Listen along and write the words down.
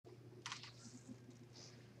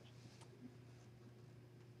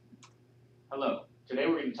Hello, today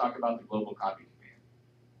we're going to talk about the global copy command.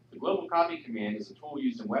 The global copy command is a tool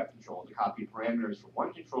used in web control to copy parameters from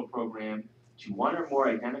one control program to one or more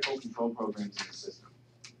identical control programs in the system.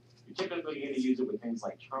 You're typically going to use it with things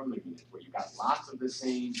like terminal units, where you've got lots of the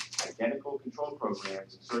same identical control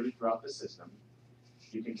programs inserted throughout the system.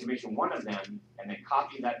 You can commission one of them and then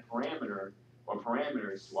copy that parameter or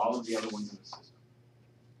parameters to all of the other ones in the system.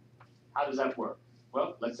 How does that work?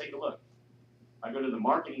 Well, let's take a look. If I go to the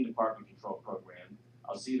marketing department control program,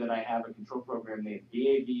 I'll see that I have a control program named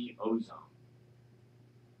VAV Ozone.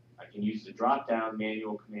 I can use the drop-down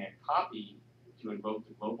manual command copy to invoke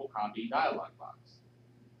the global copy dialog box.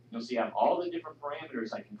 You'll see I have all the different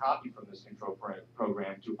parameters I can copy from this control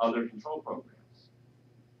program to other control programs.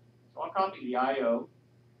 So I'll copy the I/O,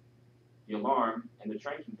 the alarm, and the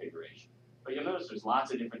trend configuration. But you'll notice there's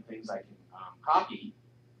lots of different things I can copy,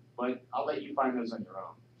 but I'll let you find those on your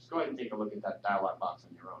own. Just go ahead and take a look at that dialog box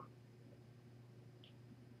on your own.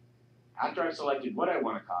 After I've selected what I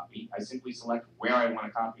want to copy, I simply select where I want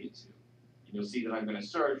to copy it to. And you'll see that I'm going to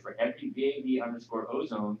search for every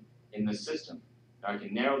VAV_ozone in the system. Now I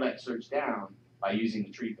can narrow that search down by using the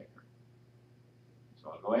tree picker. So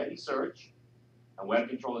I'll go ahead and search, and Web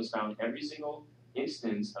Control has found every single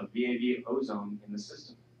instance of VAV Ozone in the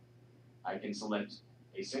system. I can select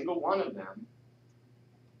a single one of them,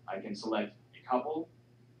 I can select a couple,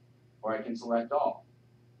 or I can select all.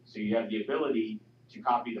 So you have the ability to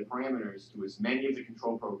copy the parameters to as many of the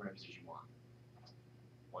control programs as you want.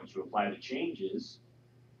 Once you apply the changes,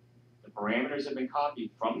 the parameters have been copied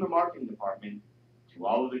from the marketing department to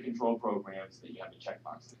all of the control programs that you have a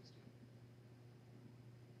checkbox next to.